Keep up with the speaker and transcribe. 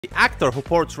The actor who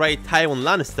portrayed Tywin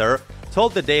Lannister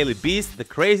told the Daily Beast the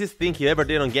craziest thing he ever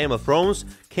did on Game of Thrones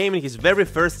came in his very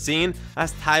first scene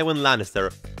as Tywin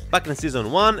Lannister, back in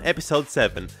Season 1, Episode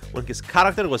 7, when his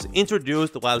character was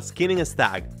introduced while skinning a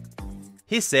stag.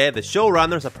 He said the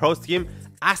showrunners approached him,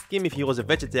 asked him if he was a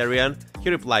vegetarian,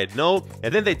 he replied no,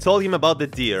 and then they told him about the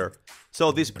deer.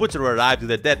 So this butcher arrived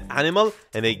with a dead animal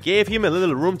and they gave him a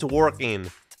little room to work in,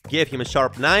 gave him a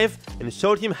sharp knife and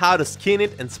showed him how to skin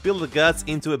it and spill the guts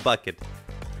into a bucket.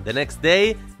 The next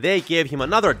day, they gave him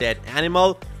another dead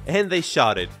animal and they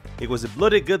shot it. It was a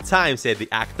bloody good time, said the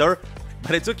actor,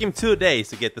 but it took him 2 days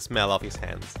to get the smell off his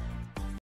hands.